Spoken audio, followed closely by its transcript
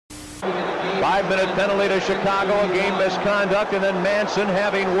5-minute penalty to Chicago, a game misconduct, and then Manson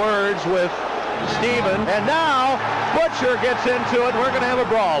having words with Steven. And now Butcher gets into it. We're going to have a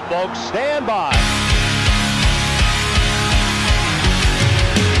brawl, folks. Stand by.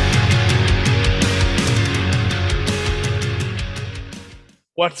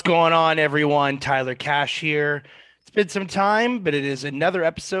 What's going on, everyone? Tyler Cash here. It's been some time, but it is another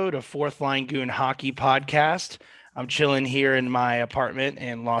episode of Fourth Line Goon Hockey Podcast. I'm chilling here in my apartment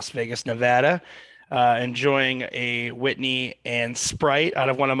in Las Vegas, Nevada, enjoying a Whitney and Sprite out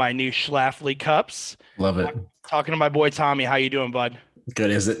of one of my new Schlafly cups. Love it. Talking to my boy Tommy. How you doing, bud?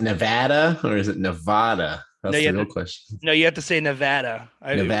 Good. Is it Nevada or is it Nevada? That's the real question. No, you have to say Nevada.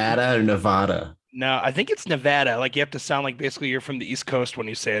 Nevada or Nevada? No, I think it's Nevada. Like, you have to sound like basically you're from the East Coast when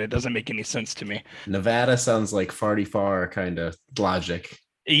you say it. It doesn't make any sense to me. Nevada sounds like farty far kind of logic.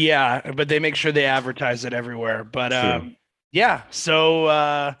 Yeah, but they make sure they advertise it everywhere. But yeah,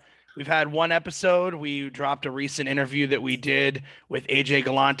 so we've had one episode. We dropped a recent interview that we did with AJ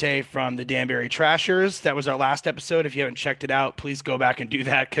Galante from the Danbury Trashers. That was our last episode. If you haven't checked it out, please go back and do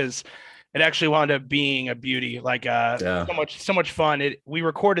that, because it actually wound up being a beauty. Like so much fun. We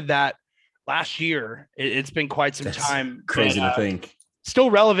recorded that last year. It's been quite some time. Crazy to think. Still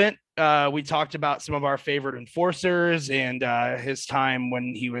relevant. We talked about some of our favorite enforcers and his time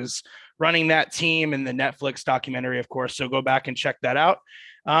when he was running that team, and the Netflix documentary, of course. So go back and check that out.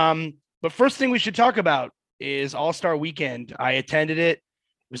 But first thing we should talk about is All-Star Weekend. I attended it.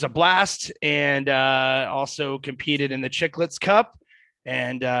 It was a blast, and also competed in the Chicklets Cup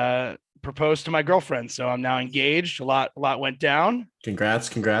and proposed to my girlfriend. So I'm now engaged. A lot went down. Congrats.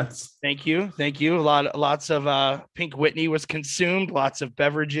 Thank you. Lots of Pink Whitney was consumed, lots of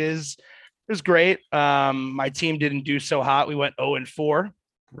beverages. It was great. My team didn't do so hot. We went 0-4.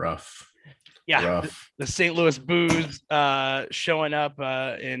 Rough. Yeah. Rough. The St. Louis Booze showing up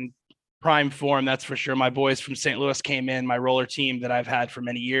in prime form, that's for sure. My boys from St. Louis came in, my roller team that I've had for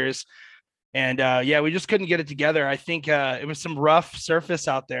many years. And we just couldn't get it together. I think it was some rough surface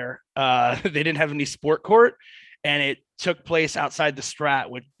out there. They didn't have any sport court, and it took place outside the Strat,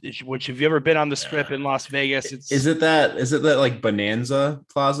 which if you ever been on the Strip in Las Vegas, is it that like Bonanza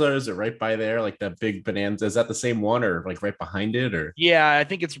Plaza? Or is it right by there, like that big Bonanza? Is that the same one, or like right behind it? Or yeah, I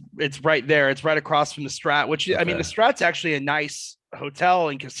think it's right there. It's right across from the Strat. Which okay. I mean, the Strat's actually a nice hotel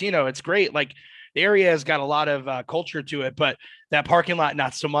and casino. It's great. Like, the area has got a lot of culture to it, but that parking lot,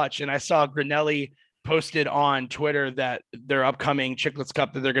 not so much. And I saw Grinelli posted on Twitter that their upcoming Chicklets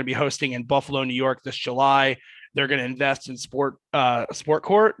Cup that they're going to be hosting in Buffalo, New York this July, they're going to invest in sport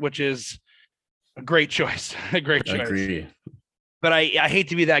court, which is a great choice. A great choice. I agree. But I hate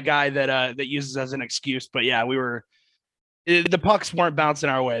to be that guy that uses as an excuse. But yeah, the pucks weren't bouncing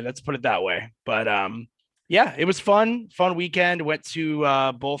our way. Let's put it that way. But yeah, it was fun weekend. Went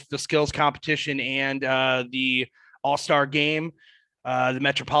to both the skills competition and the All-Star game. The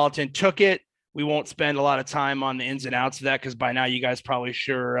Metropolitan took it. We won't spend a lot of time on the ins and outs of that, because by now you guys probably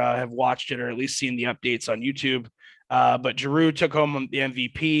have watched it, or at least seen the updates on YouTube. But Giroux took home the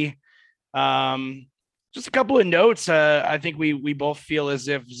MVP. Just a couple of notes. I think we both feel as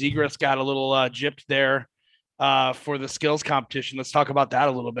if Zegras got a little gypped there for the skills competition. Let's talk about that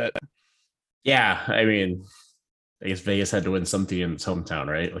a little bit. Yeah, I mean, I guess Vegas had to win something in its hometown,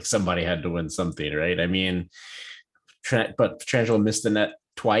 right? Like, somebody had to win something, right? I mean, but Pietrangelo missed the net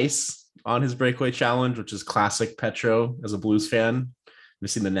twice on his breakaway challenge, which is classic Petro as a Blues fan,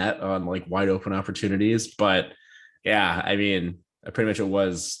 missing the net on like wide open opportunities. But yeah, I mean, pretty much it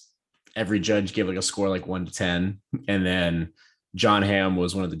was every judge gave like a score like 1 to 10, and then John Hamm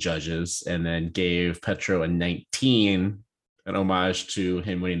was one of the judges, and then gave Petro a 19. An homage to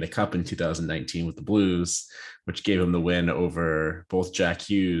him winning the cup in 2019 with the Blues, which gave him the win over both Jack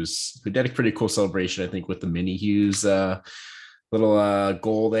Hughes, who did a pretty cool celebration, I think, with the mini Hughes little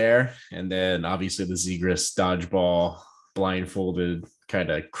goal there. And then obviously the Zegras dodgeball blindfolded kind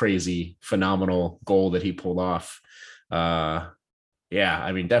of crazy, phenomenal goal that he pulled off. Yeah,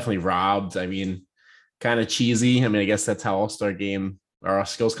 I mean, definitely robbed. I mean, kind of cheesy. I mean, I guess that's how All-Star game or our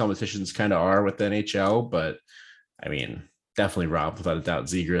skills competitions kind of are with the NHL, but I mean, definitely robbed without a doubt.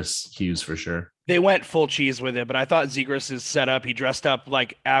 Zegras, Hughes for sure. They went full cheese with it, but I thought Zegras' setup, he dressed up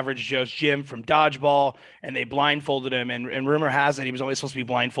like average Joe's Gym from dodgeball, and they blindfolded him. And rumor has it he was only supposed to be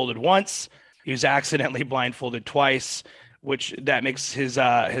blindfolded once. He was accidentally blindfolded twice, which that makes his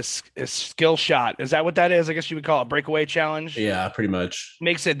skill shot. Is that what that is? I guess you would call it a breakaway challenge. Yeah, pretty much.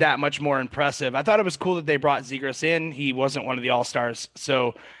 Makes it that much more impressive. I thought it was cool that they brought Zegras in. He wasn't one of the All-Stars,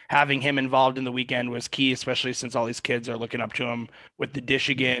 so having him involved in the weekend was key, especially since all these kids are looking up to him with the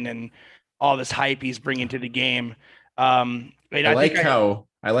Dishigan and all this hype he's bringing to the game. I like how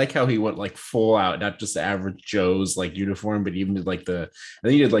I like how he went like full out, not just the average Joe's like uniform, but even did like I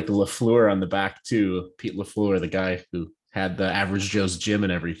think he did like the LaFleur on the back too. Pete LaFleur, the guy who had the average Joe's gym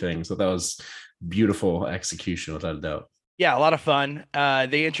and everything. So that was beautiful execution without a doubt. Yeah, a lot of fun.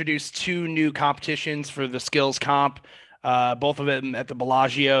 They introduced two new competitions for the skills comp. Both of them at the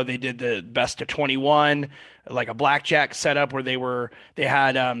Bellagio. They did the best of 21, like a blackjack setup where they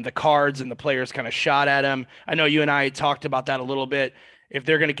had the cards and the players kind of shot at them. I know you and I talked about that a little bit. If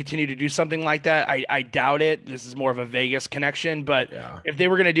they're going to continue to do something like that, I doubt it. This is more of a Vegas connection, but Yeah. if they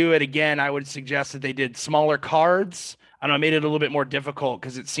were going to do it again, I would suggest that they did smaller cards. I don't know, made it a little bit more difficult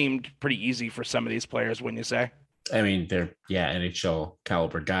because it seemed pretty easy for some of these players, wouldn't you say? I mean, they're NHL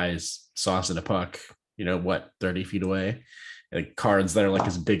caliber guys, sauce in a puck, 30 feet away. Like cards that are like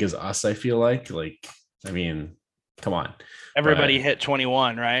as big as us, I feel like. I mean, come on. Everybody But hit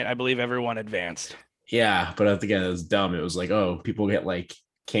 21, right? I believe everyone advanced. yeah, but again, it was dumb. It was like, oh, people get like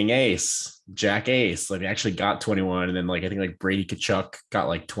King Ace, Jack Ace. Like they actually got 21. And then like I think like Brady Kachuk got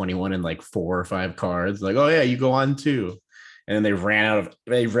like 21 and like 4 or 5 cards. Like, oh yeah, you go on too. And then they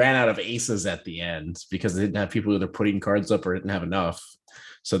ran out of aces at the end because they didn't have people either putting cards up or didn't have enough.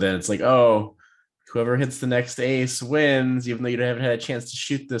 So then it's like, oh, whoever hits the next ace wins, even though you haven't had a chance to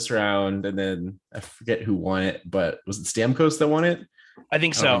shoot this round. And then I forget who won it, but was it Stamkos that won it? I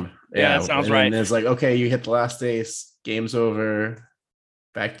think so. Yeah, that sounds right. And it's like, okay, you hit the last ace, game's over.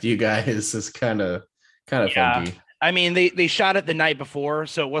 Back to you guys. It's kind of funky. I mean, they shot it the night before,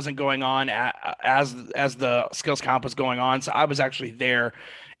 so it wasn't going on as the skills comp was going on. So I was actually there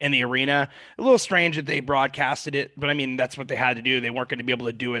in the arena. A little strange that they broadcasted it, but I mean that's what they had to do. They weren't going to be able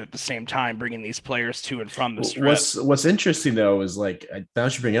to do it at the same time, bringing these players to and from the strip. What's interesting though is like now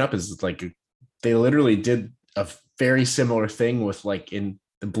that you bring it up is like they literally did a very similar thing with like in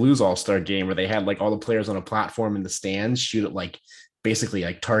the Blues All-Star game where they had like all the players on a platform in the stands shoot at like basically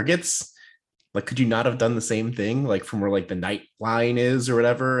like targets. Like, could you not have done the same thing, like from where like the night line is or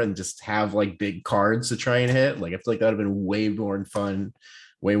whatever, and just have like big cards to try and hit? Like, I feel like that would have been way more fun,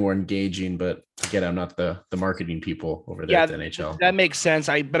 way more engaging. But again, I'm not the marketing people over there at the NHL. That makes sense.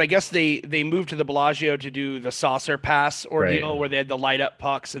 But I guess they moved to the Bellagio to do the saucer pass ordeal Right. where they had the light up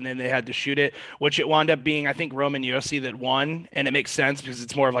pucks and then they had to shoot it, which it wound up being, I think, Roman Yossi that won. And it makes sense because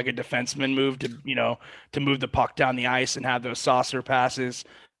it's more of like a defenseman move to move the puck down the ice and have those saucer passes.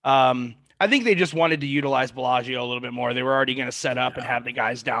 I think they just wanted to utilize Bellagio a little bit more. They were already going to set up and have the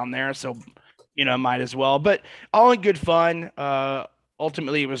guys down there. So, might as well. But all in good fun.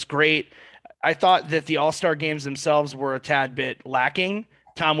 Ultimately, it was great. I thought that the All-Star games themselves were a tad bit lacking.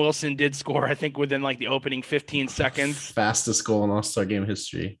 Tom Wilson did score, I think, within like the opening 15 seconds. Fastest goal in All-Star game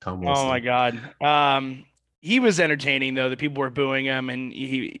history, Tom Wilson. Oh my God. He was entertaining though. The people were booing him, and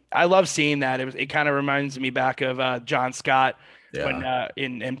I love seeing that. It kind of reminds me back of John Scott when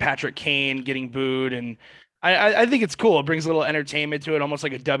in Patrick Kane getting booed, and I think it's cool. It brings a little entertainment to it, almost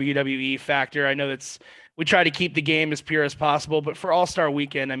like a WWE factor. I know we try to keep the game as pure as possible, but for All-Star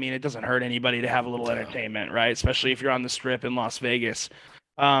Weekend, I mean, it doesn't hurt anybody to have a little entertainment, right? Especially if you're on the Strip in Las Vegas.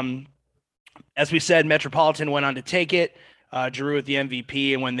 As we said, Metropolitan went on to take it. Giroux with the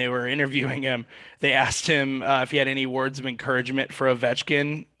MVP, and when they were interviewing him, they asked him if he had any words of encouragement for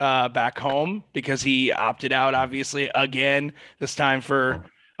Ovechkin back home because he opted out, obviously, again, this time for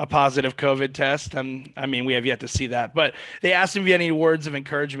a positive COVID test. I mean, we have yet to see that, but they asked him if he had any words of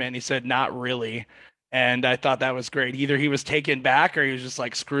encouragement, and he said, not really. And I thought that was great. Either he was taken back or he was just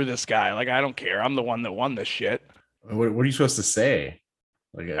like, screw this guy. Like, I don't care. I'm the one that won this shit. What are you supposed to say?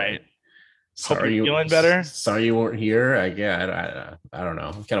 Like, Right. Sorry, you're feeling better. Sorry you weren't here. I don't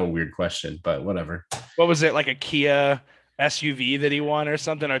know. Kind of a weird question, but whatever. What was it, like a Kia SUV that he won or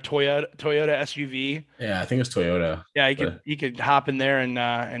something, or Toyota SUV? Yeah, I think it was Toyota. Yeah, he could hop in there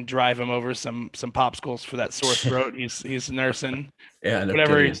and drive him over some popsicles for that sore throat he's nursing. Yeah, no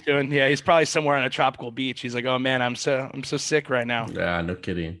whatever kidding. he's doing. Yeah, he's probably somewhere on a tropical beach. He's like, oh man, I'm so sick right now. Yeah, no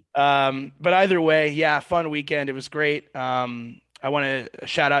kidding. But either way, yeah, fun weekend. It was great. I want to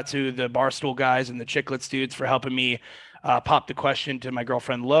shout out to the Barstool guys and the Chicklets dudes for helping me pop the question to my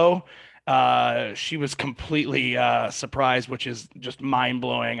girlfriend Lo. She was completely surprised, which is just mind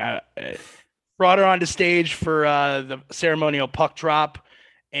blowing. I brought her onto stage for the ceremonial puck drop,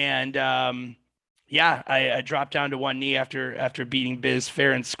 and I dropped down to one knee after beating Biz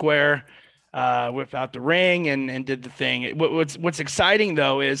fair and square, whipped out the ring and did the thing. What's exciting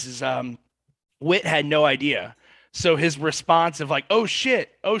though is Whit had no idea. So his response of like, oh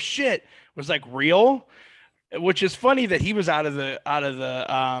shit, was like real, which is funny that he was out of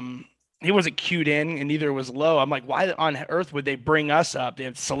the he wasn't cued in and neither was Lowe. I'm like, why on earth would they bring us up? They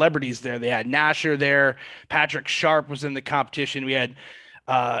had celebrities there. They had Nasher there. Patrick Sharp was in the competition. We had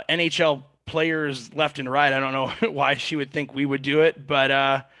NHL players left and right. I don't know why she would think we would do it,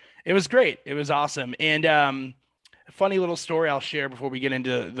 but it was great. It was awesome. And a funny little story I'll share before we get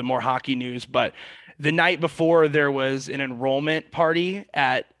into the more hockey news. But the night before, there was an enrollment party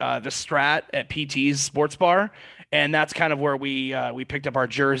at the Strat at PT's Sports Bar. And that's kind of where we picked up our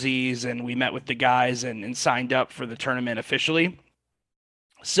jerseys and we met with the guys and signed up for the tournament officially.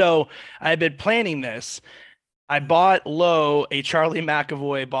 So I had been planning this. I bought Lo a Charlie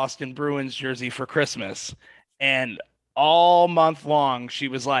McAvoy Boston Bruins jersey for Christmas, and all month long she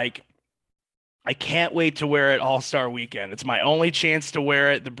was like, "I can't wait to wear it All-Star weekend. It's my only chance to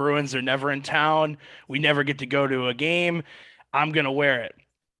wear it. The Bruins are never in town. We never get to go to a game. I'm gonna wear it."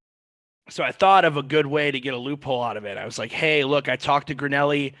 So I thought of a good way to get a loophole out of it. I was like, "Hey, look, I talked to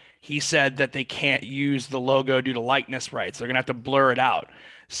Grinelli. He said that they can't use the logo due to likeness rights. They're gonna have to blur it out.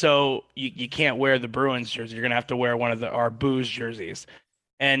 So you can't wear the Bruins jersey. You're gonna have to wear one of our Booze jerseys."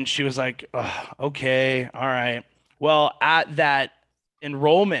 And she was like, "Ugh, okay, all right." Well, at that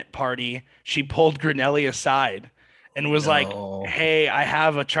enrollment party, she pulled Grinelli aside and was like, No. "Hey, I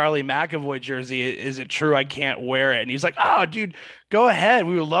have a Charlie McAvoy jersey. Is it true I can't wear it?" And he's like, "Oh, dude, go ahead.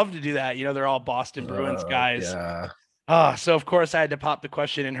 We would love to do that." You know, they're all Boston Bruins guys. Yeah. So of course I had to pop the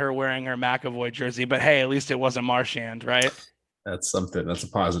question in her wearing her McAvoy jersey, but hey, at least it wasn't Marchand, right? That's something. That's a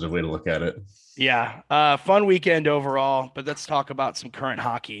positive way to look at it. Yeah. Fun weekend overall, but let's talk about some current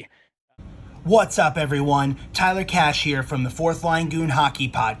hockey. What's up, everyone? Tyler Cash here from the Fourth Line Goon Hockey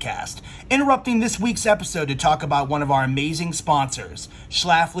Podcast, interrupting this week's episode to talk about one of our amazing sponsors,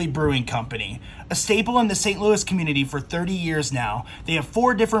 Schlafly Brewing Company. A staple in the St. Louis community for 30 years now, they have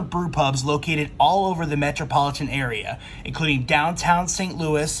 4 different brew pubs located all over the metropolitan area, including downtown St.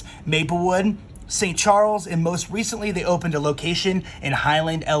 Louis, Maplewood, St. Charles, and most recently they opened a location in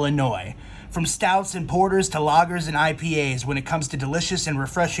Highland, Illinois. From stouts and porters to lagers and IPAs, when it comes to delicious and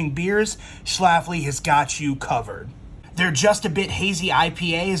refreshing beers, Schlafly has got you covered. Their Just a Bit Hazy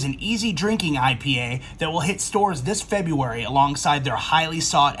IPA is an easy drinking IPA that will hit stores this February alongside their highly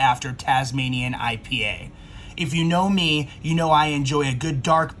sought after Tasmanian IPA. If you know me, you know I enjoy a good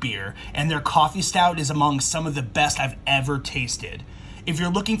dark beer, and their coffee stout is among some of the best I've ever tasted. If you're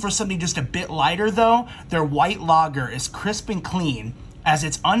looking for something just a bit lighter though, their white lager is crisp and clean, as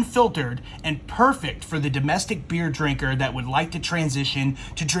it's unfiltered and perfect for the domestic beer drinker that would like to transition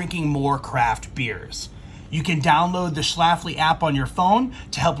to drinking more craft beers. You can download the Schlafly app on your phone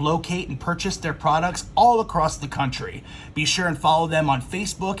to help locate and purchase their products all across the country. Be sure and follow them on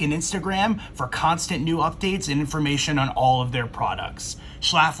Facebook and Instagram for constant new updates and information on all of their products.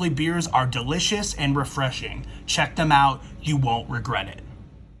 Schlafly beers are delicious and refreshing. Check them out. You won't regret it.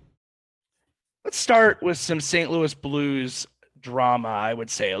 Let's start with some St. Louis Blues drama, I would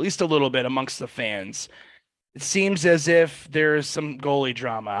say, at least a little bit amongst the fans. It seems as if there's some goalie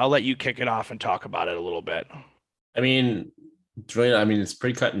drama. I'll let you kick it off and talk about it a little bit. I mean, it's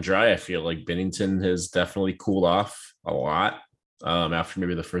pretty cut and dry. I feel like Binnington has definitely cooled off a lot after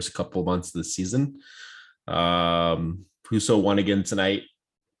maybe the first couple of months of the season. Husso won again tonight.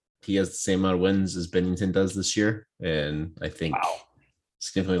 He has the same amount of wins as Binnington does this year, and I think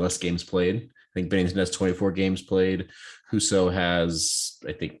significantly less games played. I think Binnington has 24 games played. Husso has,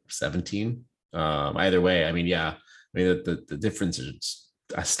 I think, 17. Either way, the difference is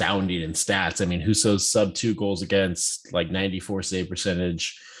astounding in stats. I mean, Husso's sub 2 goals against, like 94 save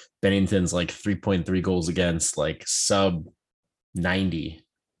percentage. Bennington's like 3.3 goals against, like sub 90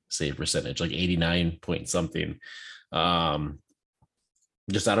 save percentage, like 89 point something. I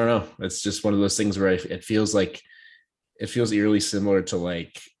don't know. It's just one of those things where it feels eerily similar to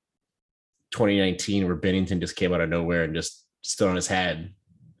like 2019, where Binnington just came out of nowhere and just stood on his head.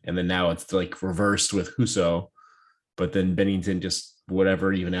 And then now it's like reversed with Husso, but then Binnington just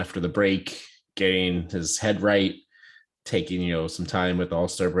whatever, even after the break, getting his head right, taking, some time with the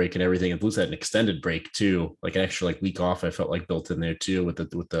All-Star break and everything. And Blues had an extended break too, like an extra week off. I felt like built in there too with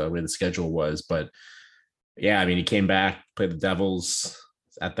the way the schedule was. But yeah, I mean, he came back, played the Devils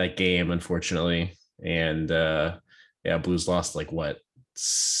at that game, unfortunately. And Blues lost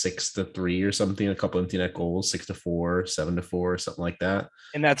 6-3 or something, a couple empty net goals, 6-4, 7-4, something like that.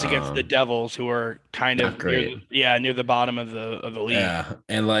 And that's against the Devils, who are kind of near the bottom of the league. Yeah.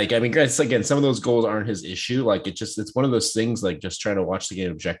 And guys, again, some of those goals aren't his issue. It's one of those things, just trying to watch the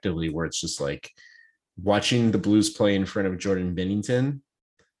game objectively, where it's just watching the Blues play in front of Jordan Binnington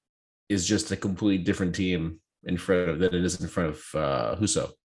is just a completely different team in front of than it is in front of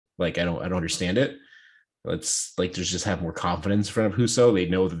Husso. I don't understand it. Let's there's just have more confidence in front of Husso. They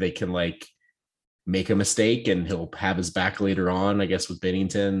know that they can make a mistake and he'll have his back later on. I guess with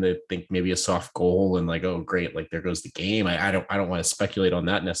Bennington, they think maybe a soft goal and like, oh great, like there goes the game. I don't want to speculate on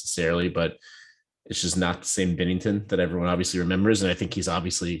that necessarily, but it's just not the same Bennington that everyone obviously remembers. And I think he's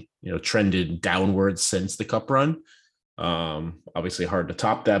obviously, trended downwards since the cup run. Obviously hard to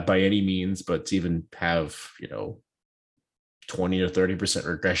top that by any means, but to even have, 20 or 30%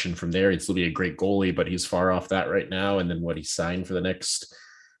 regression from there, he'd still be a great goalie, but he's far off that right now. And then what he signed for the next,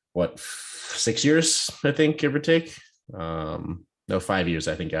 6 years, I think, give or take. No, 5 years,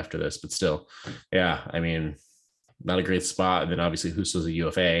 I think, after this, but still, yeah, I mean, not a great spot. And then obviously Husso's a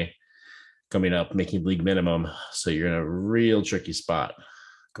UFA coming up, making league minimum. So you're in a real tricky spot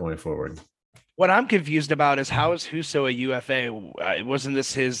going forward. What I'm confused about is how is Husso a UFA? Wasn't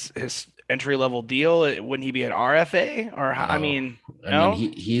this his entry level deal? Wouldn't he be an RFA? Or no. I mean,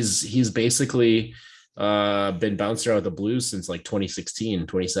 he's basically been bounced out of the Blues since like 2016,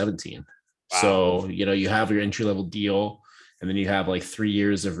 2017. Wow. So you have your entry level deal, and then you have like 3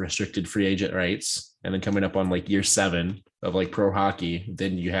 years of restricted free agent rights, and then coming up on like year 7 of like pro hockey,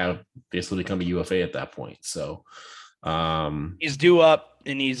 then you have basically become a UFA at that point. So he's due up.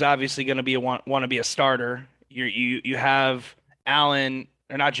 And he's obviously going to want to be a starter. You have Allen,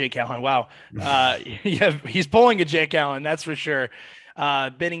 or not Jake Allen. Wow, he's pulling a Jake Allen, that's for sure.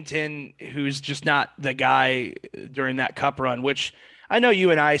 Bennington, who's just not the guy during that cup run, which I know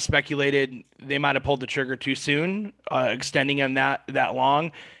you and I speculated they might have pulled the trigger too soon, extending him that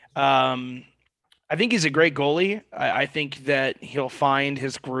long. I think he's a great goalie. I think that he'll find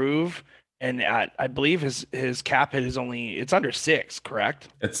his groove. And I believe his cap hit is it's under 6, correct?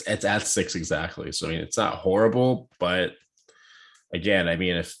 It's at 6 exactly. So I mean, it's not horrible, but again, I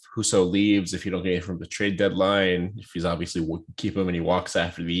mean, if Husso leaves, if you don't get him from the trade deadline, if he's obviously keep him and he walks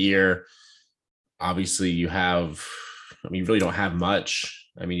after the year, obviously you really don't have much.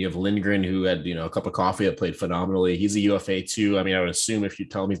 I mean, you have Lindgren, who had a cup of coffee, that played phenomenally. He's a UFA too. I mean, I would assume if you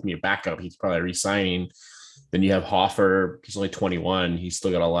tell me he's gonna be a backup, he's probably re-signing. Then you have Hoffer. He's only 21. He's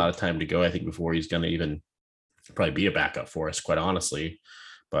still got a lot of time to go, I think, before he's going to even probably be a backup for us, quite honestly.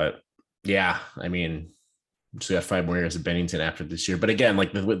 But yeah, I mean, so we got 5 more years of Bennington after this year. But again,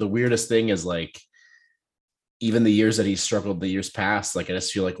 like the weirdest thing is like, even the years that he struggled the years past, like I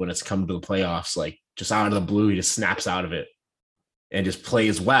just feel like when it's come to the playoffs, like just out of the blue, he just snaps out of it and just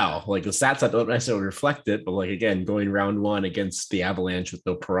plays well. Like the stats don't necessarily reflect it, but like, again, going round 1 against the Avalanche with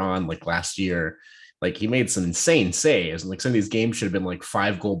no Perron, like last year, like he made some insane saves, and like some of these games should have been like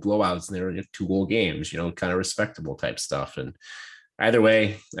 5-goal blowouts, and they were 2-goal games, kind of respectable type stuff. And either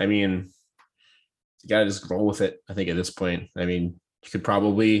way, I mean, you gotta just roll with it. I think at this point, I mean, you could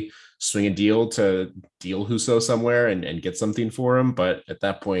probably swing a deal to deal Husso somewhere and get something for him, but at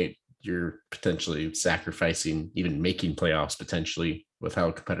that point, you're potentially sacrificing even making playoffs potentially with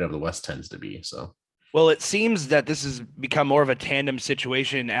how competitive the West tends to be. So. Well, it seems that this has become more of a tandem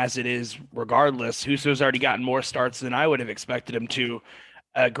situation as it is regardless. Husso's already gotten more starts than I would have expected him to.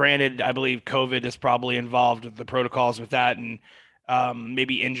 Granted, I believe COVID is probably involved with the protocols with that, and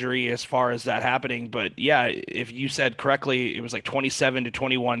maybe injury as far as that happening. But yeah, if you said correctly, it was like 27 to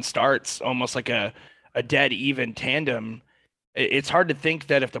 21 starts, almost like a dead even tandem. It's hard to think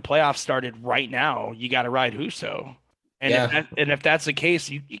that if the playoffs started right now, you got to ride Husso. And if that's the case,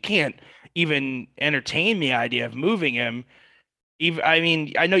 you can't even entertain the idea of moving him. I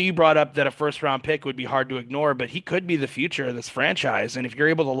mean, I know you brought up that a first round pick would be hard to ignore, but he could be the future of this franchise. And if you're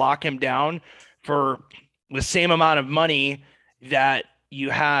able to lock him down for the same amount of money that you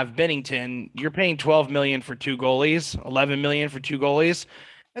have Bennington, you're paying $12 million for 2 goalies, $11 million for 2 goalies.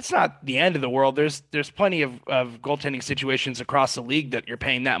 That's not the end of the world. There's plenty of goaltending situations across the league that you're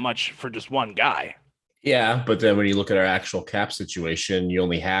paying that much for just one guy. Yeah, but then when you look at our actual cap situation, you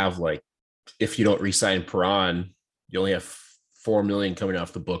only have like, if you don't re-sign Perron, you only have $4 million coming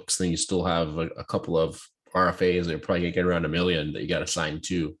off the books. Then you still have a couple of RFAs that are probably gonna get around $1 million that you got to sign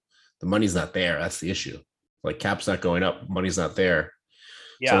to. The money's not there. That's the issue. Like cap's not going up, money's not there.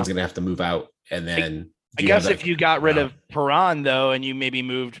 Yeah. Someone's gonna have to move out, and then I guess if you got rid of Perron though, and you maybe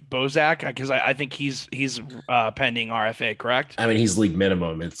moved Bozak, because I think he's pending RFA, correct? I mean, he's league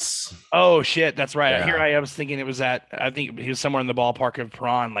minimum. It's shit, that's right. Yeah. Here I was thinking it was I think he was somewhere in the ballpark of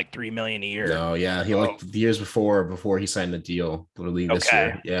Perron, like $3 million a year. No, yeah, he like the years before he signed the deal for the league this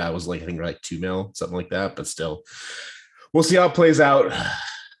year. Yeah, it was like I think like $2 million, something like that. But still, we'll see how it plays out.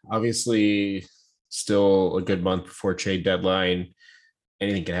 Obviously, still a good month before trade deadline.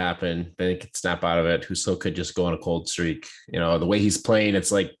 Anything can happen. Ben could snap out of it. Husso could just go on a cold streak. The way he's playing,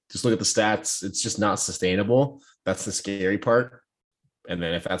 it's like, just look at the stats. It's just not sustainable. That's the scary part. And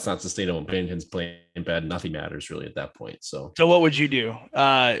then if that's not sustainable, Bennington's playing bad, nothing matters really at that point. So what would you do?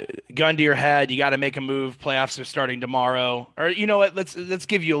 Gun to your head, you got to make a move. Playoffs are starting tomorrow, or you know what? Let's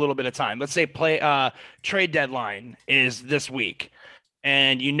give you a little bit of time. Let's say trade deadline is this week,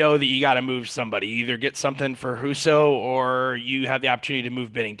 and you know that you got to move somebody. Either get something for Husso, or you have the opportunity to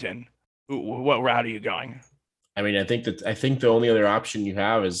move Bennington. What route are you going? I mean, I think the only other option you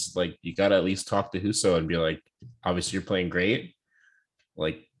have is like you got to at least talk to Husso and be like, obviously you're playing great.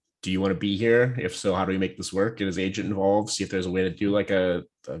 Like, do you want to be here? If so, how do we make this work? Get his agent involved, see if there's a way to do like a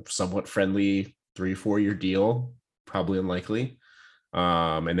somewhat friendly 3-4 year deal. Probably unlikely.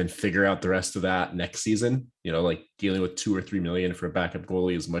 And then figure out the rest of that next season. You know, like dealing with 2 or 3 million for a backup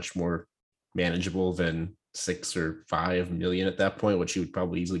goalie is much more manageable than 6 or 5 million at that point, which you would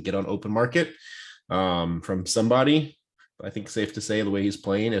probably easily get on open market from somebody. I think safe to say the way he's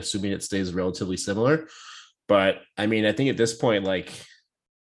playing, assuming it stays relatively similar. But I mean, I think at this point, like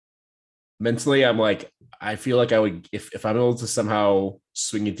mentally, I'm like, I feel like I would, if I'm able to somehow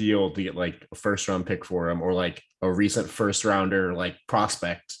swing a deal to get like a first round pick for him, or like a recent first rounder, like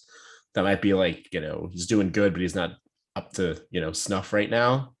prospect that might be like, you know, he's doing good, but he's not up to, you know, snuff right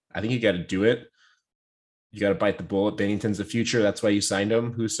now. I think you got to do it. You got to bite the bullet. Bennington's the future. That's why you signed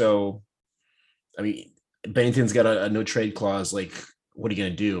him. Husso, I mean, Bennington's got a no trade clause. Like, what are you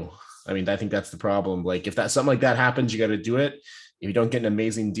going to do? I mean, I think that's the problem. Like, if that something like that happens, you got to do it. If you don't get an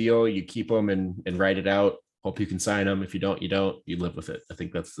amazing deal, you keep them and write it out. Hope you can sign them. If you don't, you don't. You live with it. I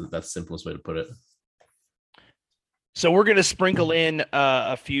think that's the simplest way to put it. So we're going to sprinkle in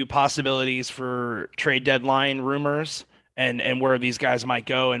a few possibilities for trade deadline rumors and where these guys might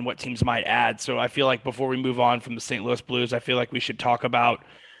go and what teams might add. So I feel like before we move on from the St. Louis Blues, I feel like we should talk about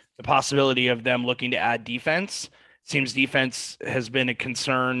the possibility of them looking to add defense. Seems defense has been a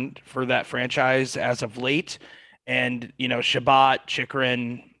concern for that franchise as of late. And, you know, Chabot,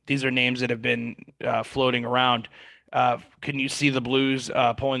 Chychrun, these are names that have been floating around. Can you see the Blues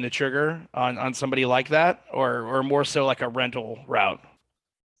pulling the trigger on somebody like that, or more so like a rental route?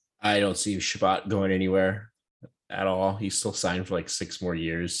 I don't see Chabot going anywhere at all. He's still signed for like 6 more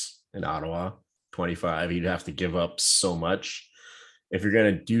years in Ottawa, 25. He'd have to give up so much. If you're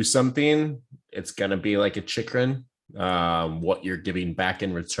going to do something, it's going to be like a Chychrun, what you're giving back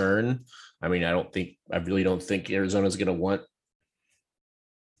in return. I mean, I really don't think Arizona's going to want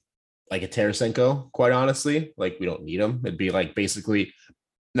like a Tarasenko, quite honestly. Like, we don't need him. It'd be like basically,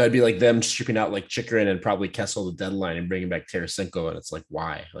 that'd be like them shipping out like Chychrun and probably Kessel the deadline and bringing back Tarasenko. And it's like,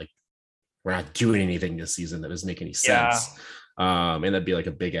 why? Like, we're not doing anything this season that doesn't make any sense. Yeah. And that'd be like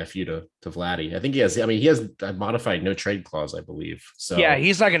a big FU to Vladdy. I think he has a modified no trade clause, I believe. So yeah,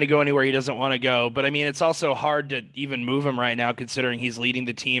 he's not going to go anywhere he doesn't want to go. But I mean, it's also hard to even move him right now, considering he's leading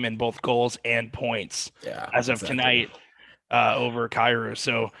the team in both goals and points as of tonight over Kyrou.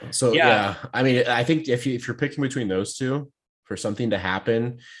 So yeah, I mean, I think if you're picking between those two for something to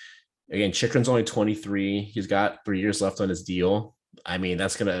happen, again, Chychrun's only 23. He's got 3 years left on his deal. I mean,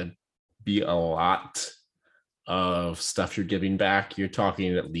 that's going to be a lot of stuff you're giving back. You're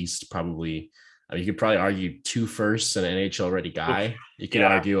talking at least probably, I mean, you could probably argue 2 firsts and an NHL ready guy. You could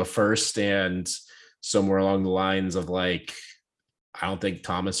argue a first and somewhere along the lines of like, I don't think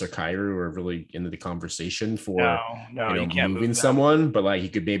Thomas or Kyrou are really into the conversation for you can't moving someone, but like you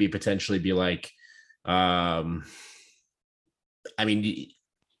could maybe potentially be like, I mean,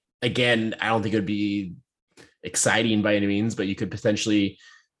 again, I don't think it would be exciting by any means, but you could potentially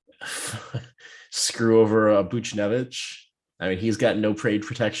screw over a Buchnevich. I mean, he's got no trade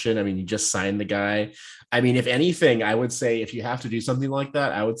protection. I mean, you just signed the guy. I mean, if anything, I would say if you have to do something like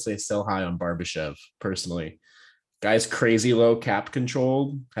that, I would say sell high on Barbashev personally. Guy's crazy low cap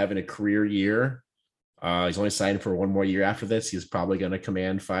controlled, having a career year. He's only signed for 1 more year after this. He's probably going to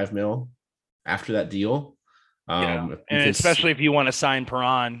command $5 million after that deal. And especially if you want to sign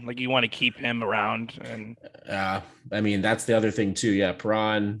Perron, like you want to keep him around. And I mean, that's the other thing too. Yeah,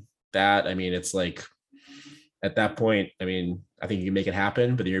 Perron. That, I mean, it's like at that point, I mean, I think you can make it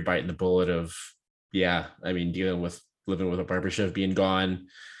happen, but you're biting the bullet of, I mean, living with a Barbashev being gone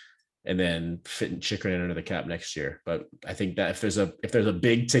and then fitting Chychrun under the cap next year. But I think that if there's a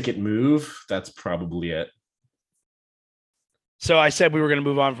big ticket move, that's probably it. So I said we were going to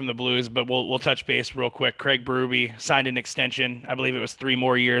move on from the Blues, but we'll touch base real quick. Craig Berube signed an extension. I believe it was 3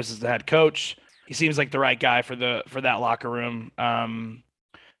 more years as the head coach. He seems like the right guy for that locker room.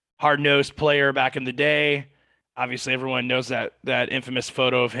 Hard-nosed player back in the day. Obviously, everyone knows that infamous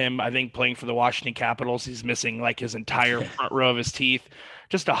photo of him, I think, playing for the Washington Capitals. He's missing like his entire front row of his teeth.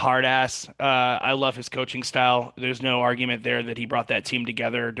 Just a hard ass. I love his coaching style. There's no argument there that he brought that team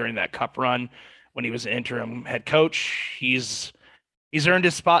together during that cup run when he was an interim head coach. He's He's earned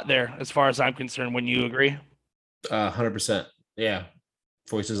his spot there, as far as I'm concerned. Wouldn't you agree? 100%. Yeah.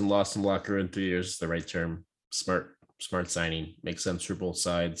 Voice isn't lost in the locker room. 3 years is the right term. Smart signing. Makes sense for both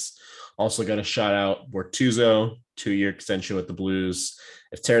sides. Also got a shout out Bortuzzo, 2-year extension with the Blues.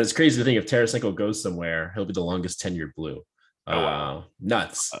 It's crazy to think if Tarasenko goes somewhere, he'll be the longest tenured Blue. Wow.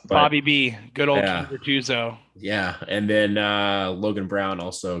 Nuts. Bobby B, good old yeah. King Bertuzzo. Yeah. And then Logan Brown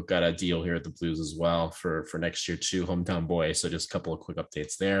also got a deal here at the Blues as well for next year too, hometown boy. So just a couple of quick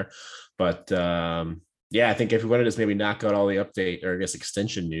updates there. But yeah, I think if we want to just maybe knock out all the update or I guess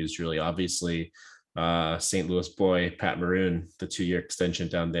extension news, really obviously St. Louis boy Pat Maroon, the 2-year extension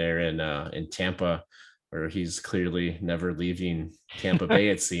down there in Tampa, where he's clearly never leaving Tampa Bay,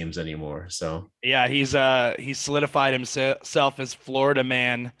 it seems, anymore. So yeah, he's solidified himself as Florida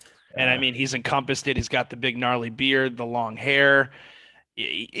man. And I mean, he's encompassed it. He's got the big gnarly beard, the long hair.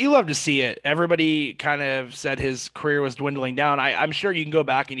 You love to see it. Everybody kind of said his career was dwindling down. I'm sure you can go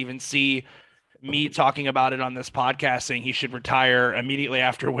back and even see me talking about it on this podcast saying he should retire immediately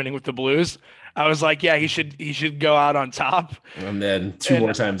after winning with the Blues. I was like, yeah, he should go out on top. And then two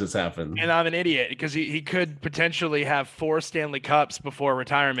more times it's happened. And I'm an idiot because he could potentially have 4 Stanley Cups before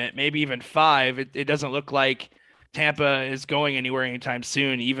retirement, maybe even 5. It doesn't look like Tampa is going anywhere anytime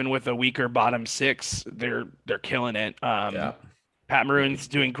soon. Even with a weaker bottom 6, they're killing it. Yeah. Pat Maroon's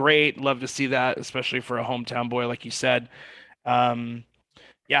doing great. Love to see that, especially for a hometown boy, like you said.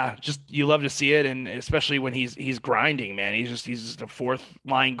 Yeah, just you love to see it, and especially when he's grinding, man. He's just a fourth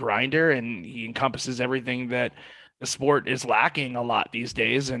line grinder, and he encompasses everything that the sport is lacking a lot these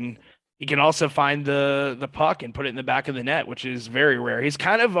days. And he can also find the puck and put it in the back of the net, which is very rare. He's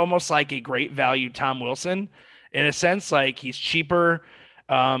kind of almost like a great value Tom Wilson in a sense. Like he's cheaper.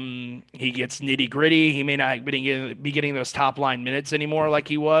 He gets nitty gritty. He may not be getting those top line minutes anymore like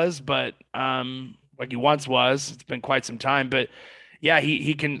he was, but like he once was. It's been quite some time, but. Yeah,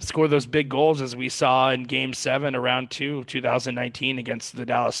 he can score those big goals as we saw in Game 7 of Round 2, 2019 against the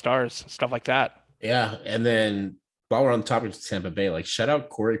Dallas Stars, stuff like that. Yeah, and then while we're on the topic of Tampa Bay, like shout out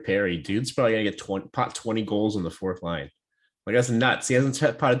Corey Perry. Dude's probably gonna get 20 goals on the fourth line. Like that's nuts. He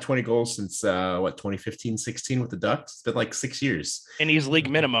hasn't potted 20 goals since 2015-16 with the Ducks. It's been like 6 years. And he's league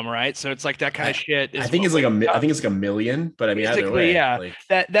minimum, right? So it's like that kind of shit. I think it's like a million, but I mean either way. Yeah. Like,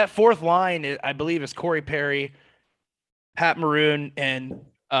 that fourth line, I believe, is Corey Perry, Pat Maroon, and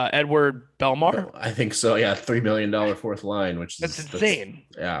Edward Belmar. I think so. Yeah, $3 million fourth line, which that's insane.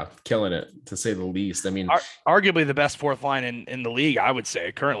 Yeah, killing it to say the least. I mean, arguably the best fourth line in the league, I would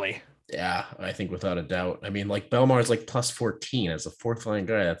say currently. Yeah, I think without a doubt. I mean, like Belmar is like plus 14 as a fourth line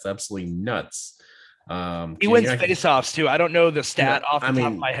guy. That's absolutely nuts. He wins faceoffs too. I don't know the stat off the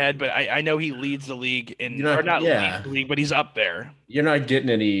top of my head, but I know he leads the league leads the league, but he's up there. You're not getting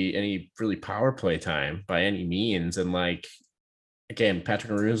any really power play time by any means. And like again,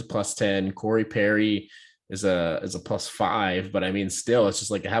 Patrick Maroon is plus 10, Corey Perry is a plus 5, but I mean still it's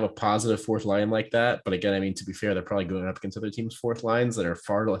just like to have a positive fourth line like that. But again, I mean to be fair, they're probably going up against other teams' fourth lines that are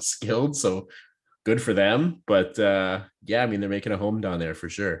far less skilled. So good for them. But yeah, I mean they're making a home down there for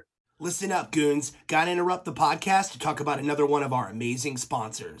sure. Listen up, goons. Gotta interrupt the podcast to talk about another one of our amazing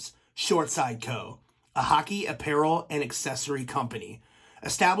sponsors, Shortside Co., a hockey apparel and accessory company.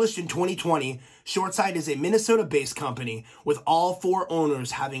 Established in 2020, Shortside is a Minnesota-based company with all 4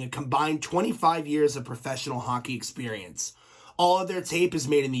 owners having a combined 25 years of professional hockey experience. All of their tape is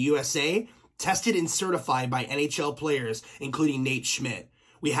made in the USA, tested and certified by NHL players, including Nate Schmidt.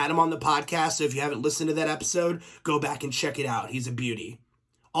 We had him on the podcast, so if you haven't listened to that episode, go back and check it out. He's a beauty.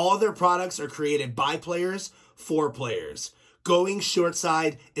 All of their products are created by players, for players. Going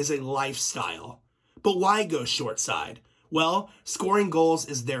shortside is a lifestyle. But why go shortside? Well, scoring goals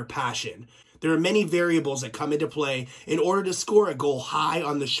is their passion. There are many variables that come into play in order to score a goal high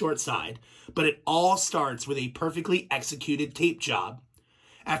on the short side, but it all starts with a perfectly executed tape job.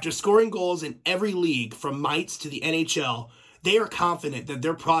 After scoring goals in every league from mites to the NHL, they are confident that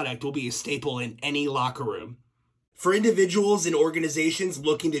their product will be a staple in any locker room. For individuals and organizations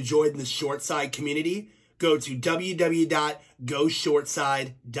looking to join the Shortside community, go to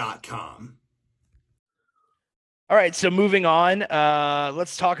www.goshortside.com. All right, so moving on,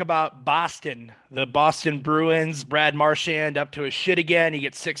 let's talk about Boston. The Boston Bruins, Brad Marchand up to his shit again. He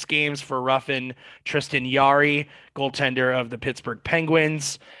gets 6 games for roughing Tristan Jarry, goaltender of the Pittsburgh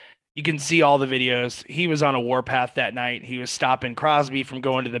Penguins. You can see all the videos. He was on a warpath that night. He was stopping Crosby from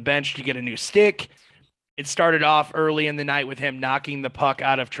going to the bench to get a new stick. It started off early in the night with him knocking the puck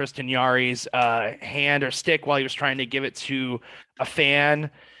out of Tristan Jarry's hand or stick while he was trying to give it to a fan.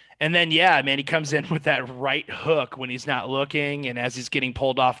 And then, yeah, man, he comes in with that right hook when he's not looking. And as he's getting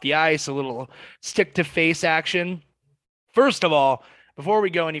pulled off the ice, a little stick to face action. First of all, before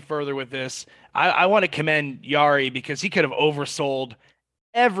we go any further with this, I want to commend Yari because he could have oversold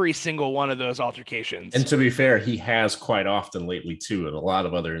every single one of those altercations. And to be fair, he has quite often lately too, in a lot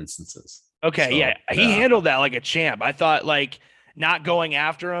of other instances. Okay, So, yeah, he handled that like a champ. I thought like not going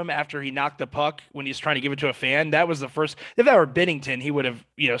after him after he knocked the puck when he's trying to give it to a fan. That was the first. If that were Binnington, he would have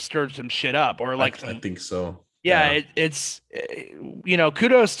stirred some shit up or like I think so. yeah. It's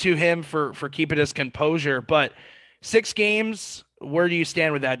kudos to him for keeping his composure. But 6 games, where do you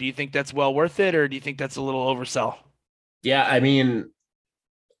stand with that? Do you think that's well worth it, or do you think that's a little oversell? Yeah, I mean,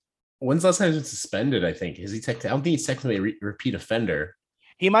 when's the last time he's been suspended? I think is he? I don't think he's technically a repeat offender.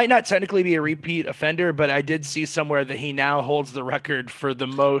 He might not technically be a repeat offender, but I did see somewhere that he now holds the record for the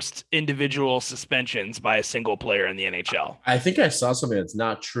most individual suspensions by a single player in the NHL. I think I saw something that's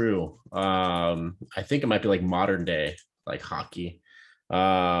not true. I think it might be like modern day, like hockey.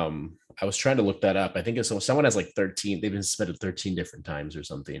 I was trying to look that up. I think it's someone has like 13. They've been suspended 13 different times or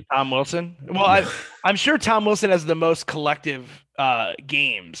something. Tom Wilson. Well, I'm sure Tom Wilson has the most collective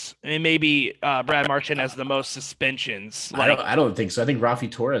games. I mean, maybe Brad Marchand has the most suspensions. I don't think so. I think Rafi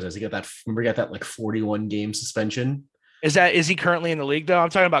Torres has. He got that. Remember, he got that like 41 game suspension. Is he currently in the league though?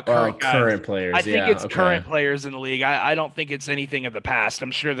 I'm talking about current players. I think it's current players in the league. I don't think it's anything of the past. I'm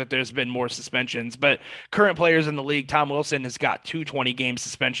sure that there's been more suspensions, but current players in the league, Tom Wilson has got 220 game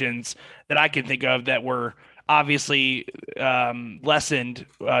suspensions that I can think of that were obviously lessened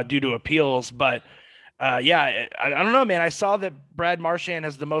due to appeals. But I don't know, man. I saw that Brad Marchand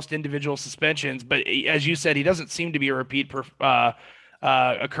has the most individual suspensions, but as you said, he doesn't seem to be a repeat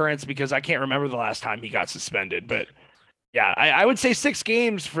occurrence because I can't remember the last time he got suspended, but. Yeah, I would say 6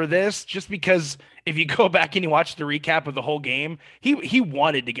 games for this, just because if you go back and you watch the recap of the whole game, he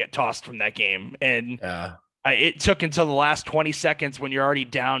wanted to get tossed from that game, and it took until the last 20 seconds when you're already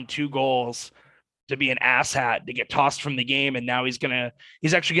down 2 goals to be an asshat to get tossed from the game, and now he's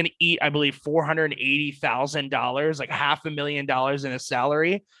actually gonna eat, I believe, $480,000, like $500,000 in his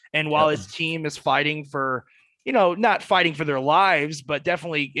salary, and while his team is fighting for, not fighting for their lives, but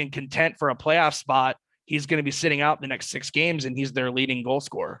definitely in content for a playoff spot. He's going to be sitting out the next 6 games, and he's their leading goal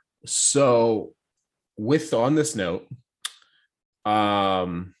scorer. So, on this note,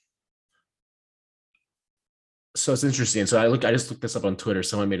 so it's interesting. So I just looked this up on Twitter.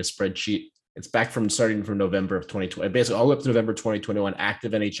 Someone made a spreadsheet. It's starting from November of 2020, basically all the way up to November 2021,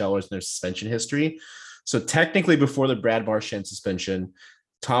 active NHLers and their suspension history. So technically, before the Brad Marchand suspension,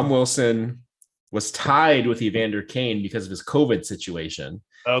 Tom Wilson was tied with Evander Kane because of his COVID situation.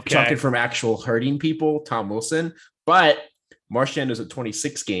 Okay. Talking from actual hurting people, Tom Wilson, but Marchand is at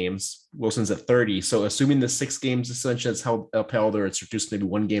 26 games. Wilson's at 30. So assuming the 6 games suspension is upheld or it's reduced maybe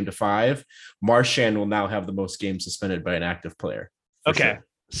 1 game to 5, Marchand will now have the most games suspended by an active player. Okay. Sure.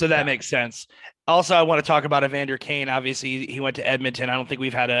 So that makes sense. Also, I want to talk about Evander Kane. Obviously, he went to Edmonton. I don't think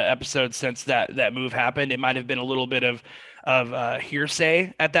we've had an episode since that move happened. It might have been a little bit of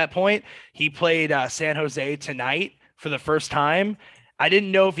hearsay at that point. He played San Jose tonight for the first time. I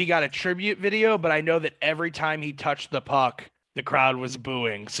didn't know if he got a tribute video, but I know that every time he touched the puck, the crowd was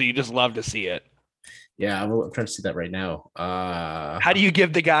booing. So you just love to see it. Yeah, I'm trying to see that right now. How do you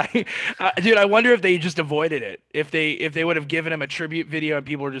give the guy, dude? I wonder if they just avoided it. If they would have given him a tribute video and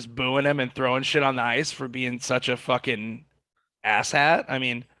people were just booing him and throwing shit on the ice for being such a fucking asshat. I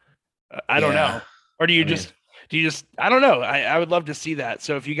mean, I don't know. Or do you just? I don't know. I would love to see that.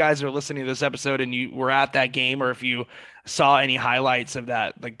 So if you guys are listening to this episode and you were at that game, or if you saw any highlights of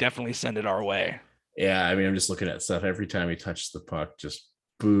that, like definitely send it our way. Yeah, I mean, I'm just looking at stuff. Every time he touches the puck, just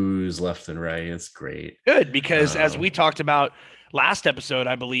boos left and right. It's great. Good, because as we talked about last episode,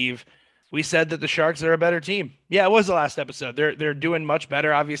 I believe we said that the Sharks are a better team. Yeah, it was the last episode. They're doing much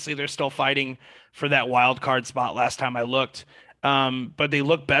better. Obviously, they're still fighting for that wild card spot last time I looked. But they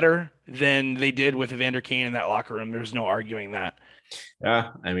look better than they did with Evander Kane in that locker room. There's no arguing that.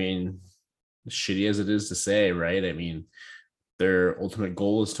 Yeah, I mean, as shitty as it is to say, right? I mean, their ultimate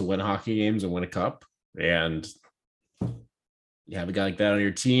goal is to win hockey games and win a cup. And you have a guy like that on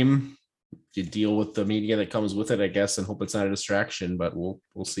your team, you deal with the media that comes with it, I guess, and hope it's not a distraction, but we'll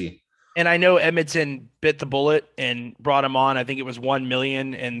see. And I know Edmonton bit the bullet and brought him on. I think it was $1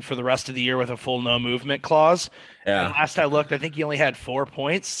 million, and for the rest of the year with a full no movement clause. Yeah. And last I looked, I think he only had 4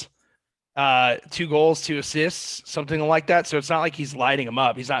 points, 2 goals, 2 assists, something like that. So it's not like he's lighting him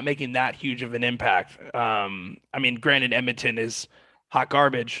up. He's not making that huge of an impact. I mean, granted, Edmonton is hot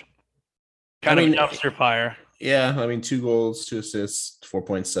garbage, kind of a dumpster fire. Yeah, I mean, 2 goals, 2 assists,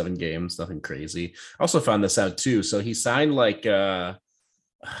 4.7 games, nothing crazy. I also found this out too. So he signed like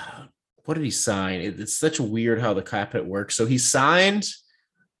what did he sign? It's such weird how the cap hit works. So he signed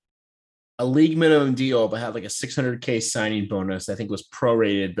a league minimum deal, but had like a 600K signing bonus. I think was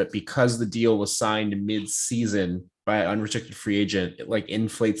prorated, but because the deal was signed mid-season by an unrestricted free agent, it like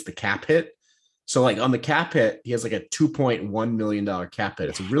inflates the cap hit. So like on the cap hit, he has like a $2.1 million cap hit.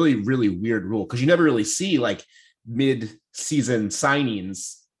 It's a really, really weird rule because you never really see like mid-season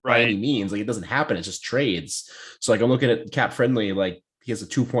signings by any means. Like it doesn't happen. It's just trades. So like I'm looking at cap friendly, like he has a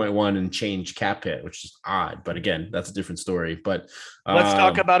 2.1 and change cap hit, which is odd. But again, that's a different story. But let's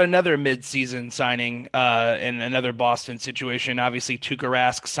talk about another mid-season signing in another Boston situation. Obviously, Tuukka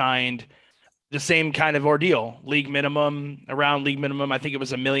Rask signed the same kind of ordeal, around league minimum. I think it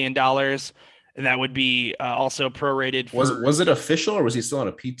was $1 million. And that would be also prorated. Was it official or was he still on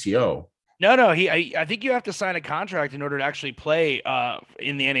a PTO? No. I think you have to sign a contract in order to actually play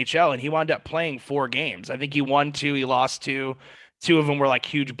in the NHL, and he wound up playing 4 games. I think he won 2, he lost 2. 2 of them were like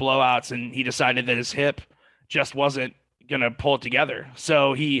huge blowouts, and he decided that his hip just wasn't going to pull it together.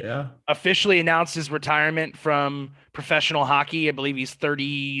 So he officially announced his retirement from professional hockey. I believe he's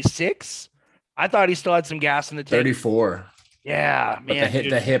 36. I thought he still had some gas in the tank. 34. Yeah, man. But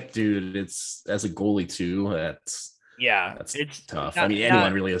the hip, dude, it's as a goalie too. That's it's tough.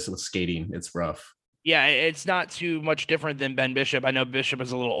 Anyone really is with skating. It's rough. Yeah, it's not too much different than Ben Bishop. I know Bishop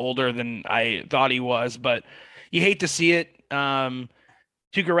is a little older than I thought he was, but you hate to see it. Tuukka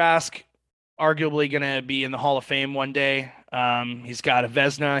Rask, arguably going to be in the Hall of Fame one day. He's got a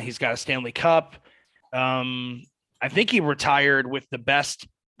Vezina. He's got a Stanley Cup. I think he retired with the best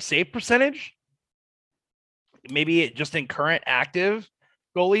save percentage. Maybe just in current active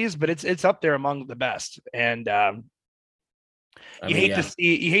goalies, but it's up there among the best. And you hate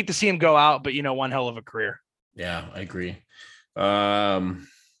to see him go out, but one hell of a career. Yeah, I agree.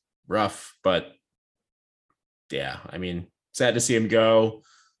 Rough, but yeah, sad to see him go.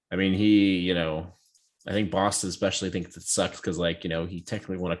 He, I think Boston especially thinks it sucks because, he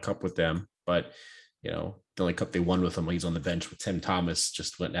technically won a cup with them, but, the only cup they won with him when he's on the bench with Tim Thomas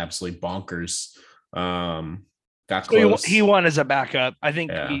just went absolutely bonkers. Got close. He won as a backup. I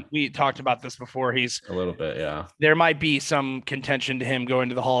think we talked about this before. He's a little bit, yeah. There might be some contention to him going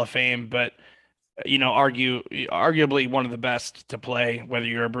to the Hall of Fame, but arguably one of the best to play, whether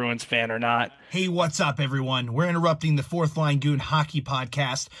you're a Bruins fan or not. Hey, what's up, everyone? We're interrupting the Fourth Line Goon Hockey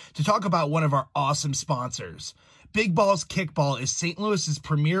Podcast to talk about one of our awesome sponsors. Big Balls Kickball is St. Louis's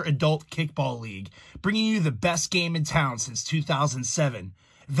premier adult kickball league, bringing you the best game in town since 2007.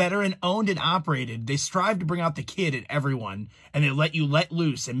 Veteran owned and operated, they strive to bring out the kid in everyone, and they let you let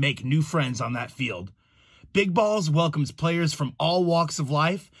loose and make new friends on that field. Big Balls welcomes players from all walks of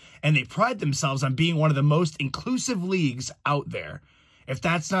life, and they pride themselves on being one of the most inclusive leagues out there. If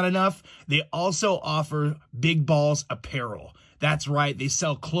that's not enough, they also offer Big Balls apparel. That's right, they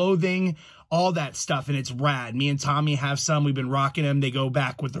sell clothing, all that stuff, and it's rad. Me and Tommy have some. We've been rocking them. They go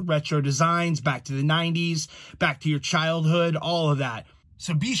back with the retro designs, back to the 90s, back to your childhood, all of that.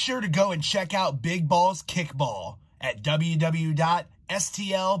 So be sure to go and check out Big Balls Kickball at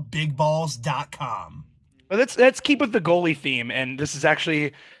www.stlbigballs.com. Well, let's keep with the goalie theme, and this is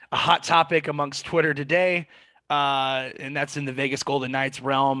actually a hot topic amongst Twitter today, and that's in the Vegas Golden Knights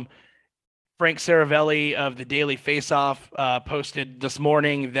realm. Frank Saravelli of the Daily Faceoff posted this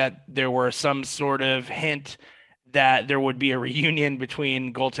morning that there were some sort of hint that there would be a reunion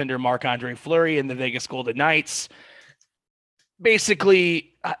between goaltender Marc-Andre Fleury and the Vegas Golden Knights.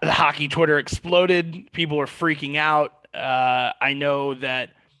 Basically, the hockey Twitter exploded. People were freaking out. I know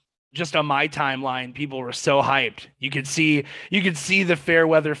that just on my timeline, people were so hyped. You could see the fair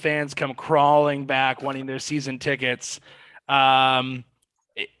weather fans come crawling back, wanting their season tickets. At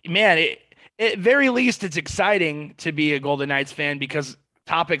very least, it's exciting to be a Golden Knights fan because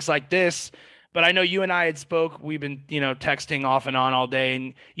topics like this. But I know you and I had spoke. We've been, texting off and on all day,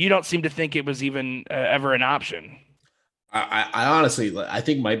 and you don't seem to think it was even ever an option. I honestly, I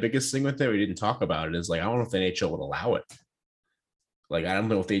think my biggest thing with it, we didn't talk about it, is I don't know if the NHL would allow it. I don't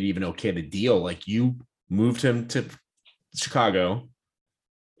know if they'd even okay the deal. You moved him to Chicago,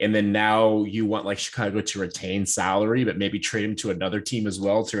 and then now you want Chicago to retain salary, but maybe trade him to another team as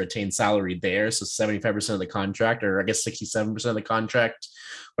well to retain salary there. So 75% of the contract, or I guess 67% of the contract,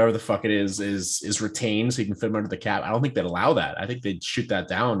 whatever the fuck it is retained, so you can fit him under the cap. I don't think they'd allow that. I think they'd shoot that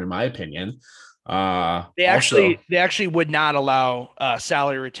down, in my opinion. They actually would not allow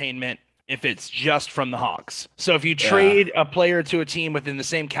salary retainment if it's just from the Hawks. So if you trade a player to a team within the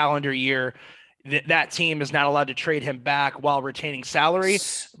same calendar year, that team is not allowed to trade him back while retaining salary,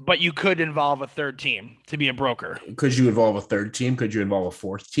 but you could involve a third team to be a broker. Could you involve a third team? Could you involve a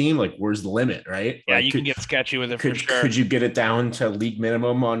fourth team? Where's the limit, right? Yeah, you can get sketchy with it for sure. Could you get it down to league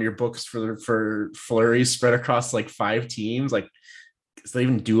minimum on your books for Fleury spread across 5 teams? is that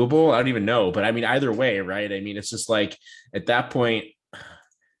even doable? I don't even know. But I mean, either way, right? I mean, it's just like at that point,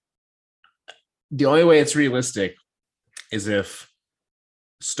 the only way it's realistic is if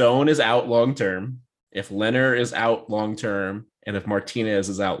Stone is out long term, if Leonard is out long term, and if Martinez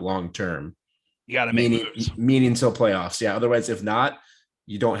is out long term. You got to make moves. Meaning until playoffs. Yeah. Otherwise, if not,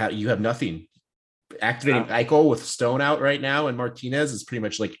 you have nothing. Activating Eichel with Stone out right now and Martinez is pretty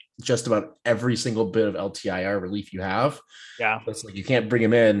much like just about every single bit of LTIR relief you have. Yeah. It's like you can't bring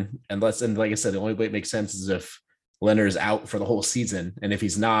him in unless, and like I said, the only way it makes sense is if Leonard is out for the whole season. And if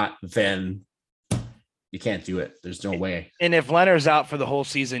he's not, then you can't do it. There's no way. And if Leonard's out for the whole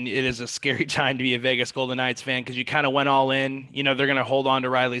season, it is a scary time to be a Vegas Golden Knights fan because you kind of went all in. You know, they're going to hold on to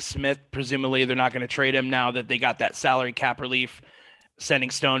Riley Smith. Presumably, they're not going to trade him now that they got that salary cap relief, sending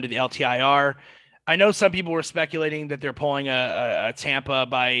Stone to the LTIR. I know some people were speculating that they're pulling a Tampa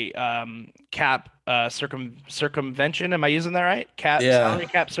by cap circumvention. Am I using that right? Salary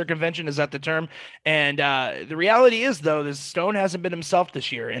cap circumvention. Is that the term? And the reality is, though, this Stone hasn't been himself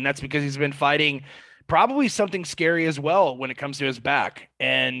this year, and that's because he's been fighting probably something scary as well when it comes to his back.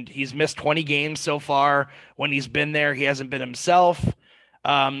 And he's missed 20 games so far. When he's been there, he hasn't been himself.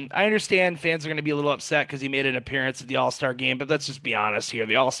 I understand fans are going to be a little upset because he made an appearance at the All-Star game, but let's just be honest here.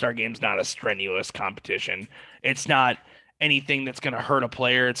 The All-Star game's not a strenuous competition. It's not anything that's going to hurt a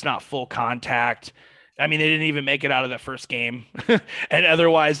player. It's not full contact. I mean, they didn't even make it out of that first game. And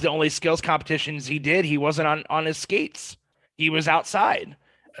otherwise, the only skills competitions he did, he wasn't on his skates. He was outside.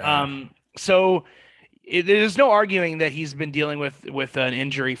 So there's no arguing that he's been dealing with an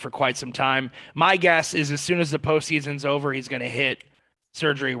injury for quite some time. My guess is as soon as the postseason's over, he's going to hit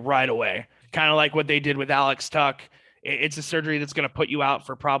surgery right away. Kind of like what they did with Alex Tuck. It's a surgery that's going to put you out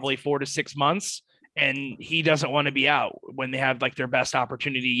for probably 4 to 6 months. And he doesn't want to be out when they have like their best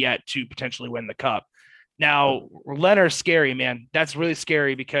opportunity yet to potentially win the cup. Now, Leonard's scary, man. That's really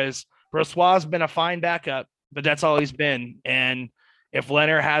scary because Brossoit's been a fine backup, but that's all he's been. And if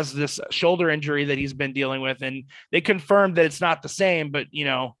Leonard has this shoulder injury that he's been dealing with, and they confirmed that it's not the same, but you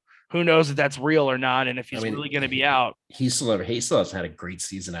know, who knows if that's real or not, and if he's really going to be out. He still hasn't had a great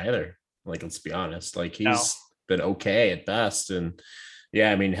season either. Like, let's be honest. Like, he's been okay at best. And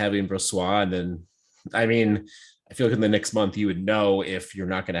yeah, I mean, having Brossoit, and then, I mean, I feel like in the next month you would know if you're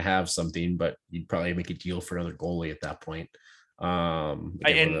not going to have something, but you'd probably make a deal for another goalie at that point.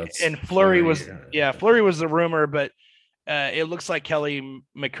 And Fleury was the rumor, but it looks like Kelly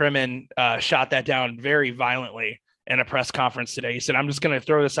McCrimmon shot that down very violently in a press conference today. He said, I'm just going to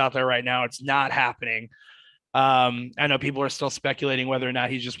throw this out there right now. It's not happening. I know people are still speculating whether or not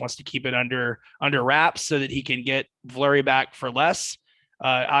he just wants to keep it under wraps so that he can get Fleury back for less.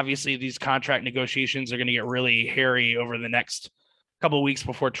 Obviously, these contract negotiations are going to get really hairy over the next couple of weeks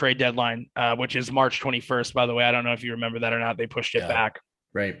before trade deadline, which is March 21st, by the way. I don't know if you remember that or not. They pushed it back.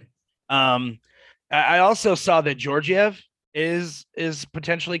 Right. I also saw that Georgiev is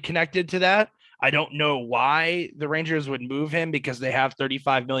potentially connected to that. I don't know why the Rangers would move him because they have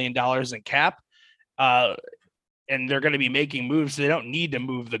 $35 million in cap. And they're going to be making moves. So they don't need to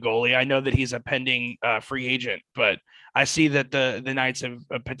move the goalie. I know that he's a pending free agent, but I see that the Knights have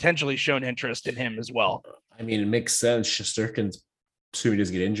potentially shown interest in him as well. I mean, it makes sense. Shesterkin, assuming he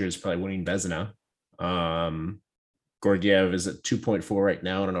doesn't get injured, is probably winning Vezina. Georgiev is at 2.4 right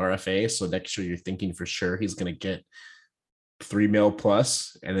now on an RFA. So next year you're thinking for sure he's going to get $3 million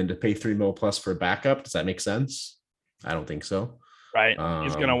plus, and then to pay $3 million plus for a backup. Does that make sense? I don't think so. Right.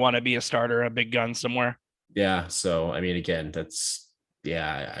 He's going to want to be a starter, a big gun somewhere. Yeah. So, I mean, again,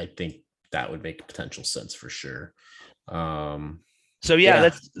 I think that would make potential sense for sure. So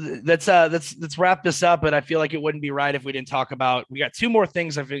let's wrap this up. But I feel like it wouldn't be right if we didn't talk about, we got 2 more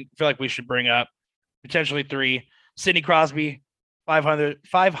things I feel like we should bring up, potentially 3. Sidney Crosby,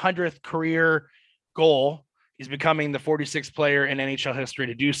 500th career goal. He's becoming the 46th player in NHL history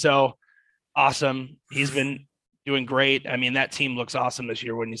to do so. Awesome. He's been doing great. I mean, that team looks awesome this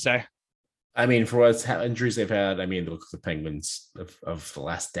year, wouldn't you say? I mean, for what injuries they've had, I mean, look at the Penguins of the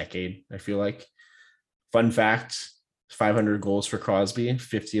last decade, I feel like. Fun fact, 500 goals for Crosby,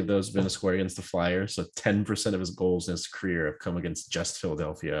 50 of those have been scored against the Flyers. So 10% of his goals in his career have come against just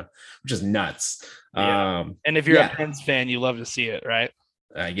Philadelphia, which is nuts. Yeah. And if you're a Pens fan, you love to see it, right?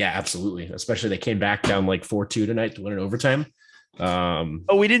 Yeah, absolutely. Especially they came back down like 4-2 tonight to win in overtime.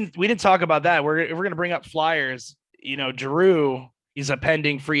 We didn't talk about that. We're going to bring up Flyers. You know, Giroux, he's a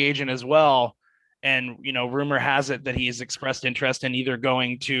pending free agent as well. And, you know, rumor has it that he's expressed interest in either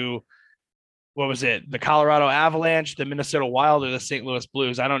going to, what was it, the Colorado Avalanche, the Minnesota Wild, or the St. Louis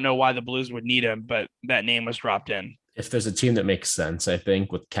Blues. I don't know why the Blues would need him, but that name was dropped in. If there's a team that makes sense, I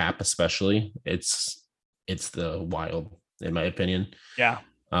think with cap especially, it's the Wild. in my opinion. Yeah.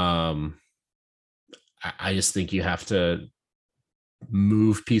 I just think you have to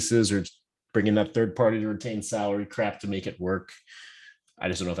move pieces or bring in that third party to retain salary crap to make it work. I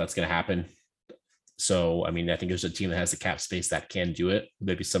just don't know if that's going to happen. So, I mean, I think there's a team that has the cap space that can do it.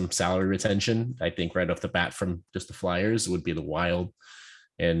 Maybe some salary retention. I think right off the bat from just the Flyers would be the Wild.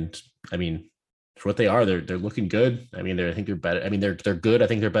 And I mean, for what they are, they're looking good. I mean, I think they're better. I mean, they're good. I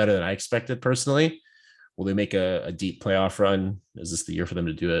think they're better than I expected personally. Will they make a deep playoff run? Is this the year for them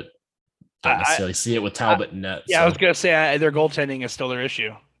to do it? Don't necessarily see it with Talbot and net. Yeah, so. I was gonna say their goaltending is still their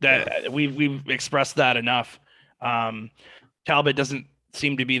issue. That we've expressed that enough. Talbot doesn't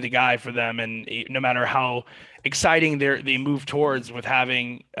seem to be the guy for them, and no matter how exciting they move towards with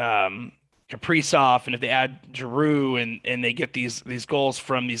having Kaprizov, and if they add Giroux and they get these goals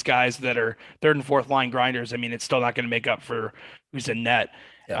from these guys that are third and fourth line grinders, I mean, it's still not going to make up for who's in net.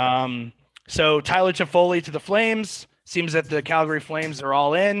 Yeah. So Tyler Toffoli to the Flames. Seems that the Calgary Flames are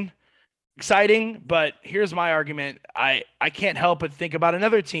all in. Exciting, but here's my argument. I can't help but think about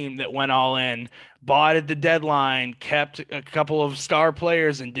another team that went all in, bought at the deadline, kept a couple of star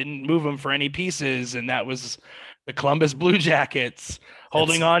players and didn't move them for any pieces, and that was the Columbus Blue Jackets,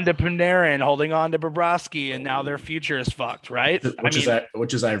 holding on to Panarin, holding on to Bobrovsky, and now their future is fucked, right?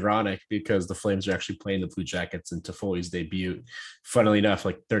 Which is ironic because the Flames are actually playing the Blue Jackets in Toffoli's debut. Funnily enough,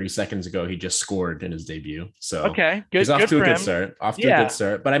 like 30 seconds ago, he just scored in his debut. So okay, he's off to a good start. A good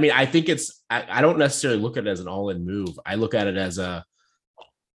start. But I mean, I think I don't necessarily look at it as an all-in move. I look at it as a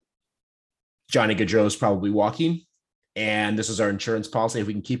Johnny Gaudreau's probably walking, and this is our insurance policy. If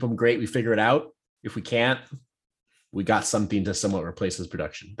we can keep him, great. We figure it out. If we can't, we got something to somewhat replace his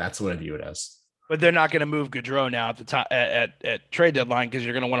production. That's what I view it as. But they're not going to move Gaudreau now at the top at trade deadline because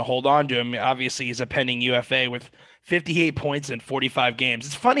you're going to want to hold on to him. Obviously, he's a pending UFA with 58 points in 45 games.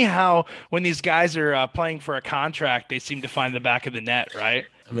 It's funny how when these guys are playing for a contract, they seem to find the back of the net, right?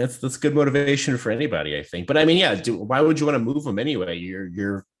 I mean, that's good motivation for anybody, I think. But I mean, yeah, why would you want to move him anyway?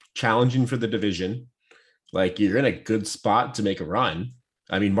 You're challenging for the division. Like, you're in a good spot to make a run.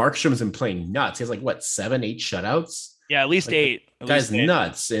 I mean, Markstrom's been playing nuts. He has 7-8 shutouts. Yeah, at least 8. Guy's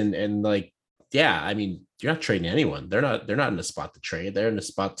nuts. And yeah, I mean, you're not trading anyone. They're not in a spot to trade. They're in a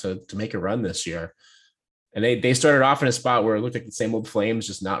spot to make a run this year. And they started off in a spot where it looked like the same old Flames,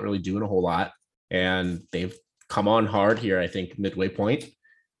 just not really doing a whole lot. And they've come on hard here, I think, midway point.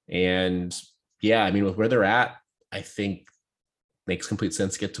 And yeah, I mean, with where they're at, I think makes complete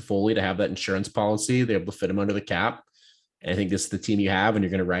sense to get Toffoli to have that insurance policy. They're able to fit him under the cap. And I think this is the team you have, and you're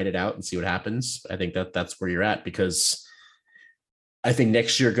going to ride it out and see what happens. I think that's where you're at, because I think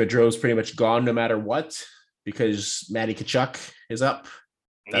next year Gaudreau's pretty much gone no matter what, because Matty Tkachuk is up.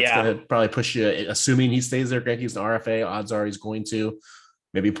 That's going to probably push you, assuming he stays there. He's an RFA. Odds are he's going to.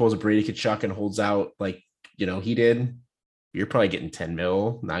 Maybe he pulls a Brady Tkachuk and holds out like, he did. You're probably getting 10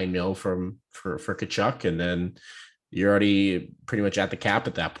 mil, 9 mil for Tkachuk. And then you're already pretty much at the cap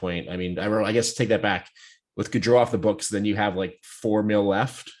at that point. I mean, I guess take that back. With Gaudreau off the books, then you have 4 mil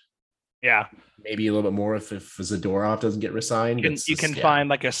left. Yeah. Maybe a little bit more if Zadorov doesn't get resigned. You can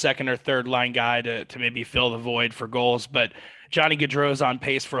find a second or third line guy to maybe fill the void for goals. But Johnny Gaudreau is on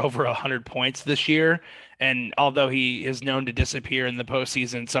pace for over 100 points this year. And although he is known to disappear in the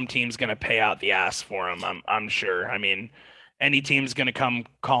postseason, some team's going to pay out the ass for him, I'm sure. I mean, any team's going to come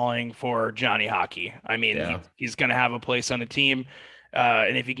calling for Johnny Hockey. I mean, he's going to have a place on the team.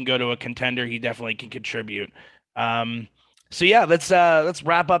 And if he can go to a contender, he definitely can contribute. So yeah, let's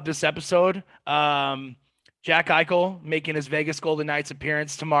wrap up this episode. Jack Eichel making his Vegas Golden Knights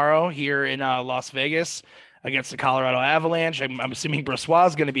appearance tomorrow here in Las Vegas against the Colorado Avalanche. I'm assuming Brossoit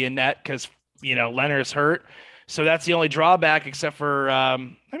is going to be in net because Leonard's hurt. So that's the only drawback, except for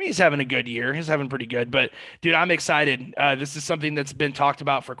he's having a good year. He's having pretty good. But dude, I'm excited. This is something that's been talked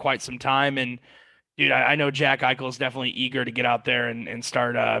about for quite some time, and dude, I know Jack Eichel is definitely eager to get out there and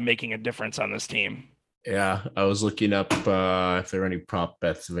start making a difference on this team. Yeah, I was looking up if there are any prop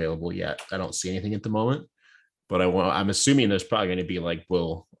bets available yet. I don't see anything at the moment, but I'm assuming there's probably going to be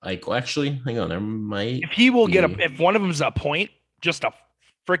Will Eichel. Actually, hang on, there might. If he will if one of them's a point, just a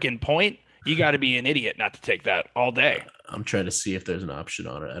freaking point, you got to be an idiot not to take that all day. I'm trying to see if there's an option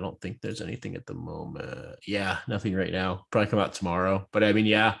on it. I don't think there's anything at the moment. Yeah, nothing right now. Probably come out tomorrow. But I mean,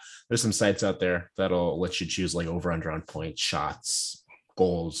 yeah, there's some sites out there that'll let you choose over under on points, shots,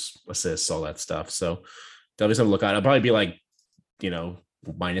 goals, assists, all that stuff. So definitely something to look at. It'll probably be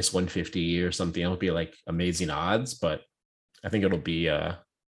minus 150 or something. It'll be amazing odds, but I think it'll be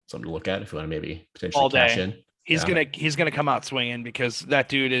something to look at if you want to maybe potentially cash in. He's gonna come out swinging because that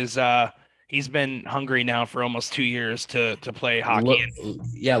dude is he's been hungry now for almost 2 years to play hockey.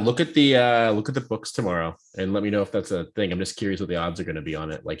 Look at the books tomorrow and let me know if that's a thing. I'm just curious what the odds are going to be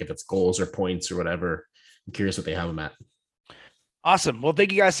on it, like if it's goals or points or whatever. I'm curious what they have them at. Awesome. Well,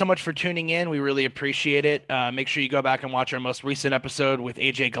 thank you guys so much for tuning in. We really appreciate it. Make sure you go back and watch our most recent episode with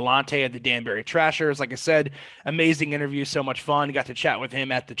AJ Galante at the Danbury Trashers. Like I said, amazing interview, so much fun. Got to chat with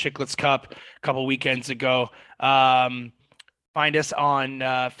him at the Chicklets Cup a couple weekends ago. Find us on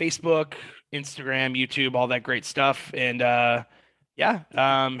Facebook, Instagram, YouTube, all that great stuff. And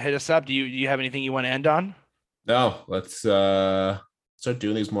hit us up. Do you have anything you want to end on? No, let's start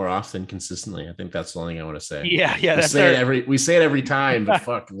doing these more often, consistently. I think that's the only thing I want to say. Yeah. We say it every time, but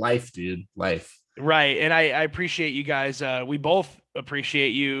fuck, life, dude, life. Right, and I appreciate you guys. We both appreciate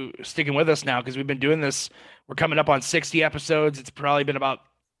you sticking with us now because we've been doing this. We're coming up on 60 episodes. It's probably been about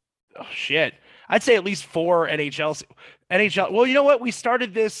I'd say at least 4 NHL. Well, you know what? We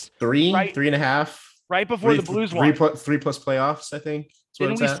started this 3.5 right before the Blues won. 3+ playoffs, I think.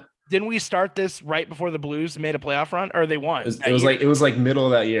 Didn't we start this right before the Blues made a playoff run, or they won? It was like middle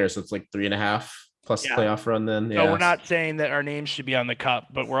of that year, so it's like 3.5 plus playoff run. Then No, we're not saying that our names should be on the cup,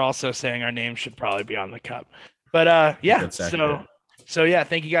 but we're also saying our names should probably be on the cup. But so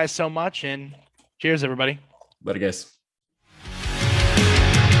thank you guys so much, and cheers, everybody. Later, guys.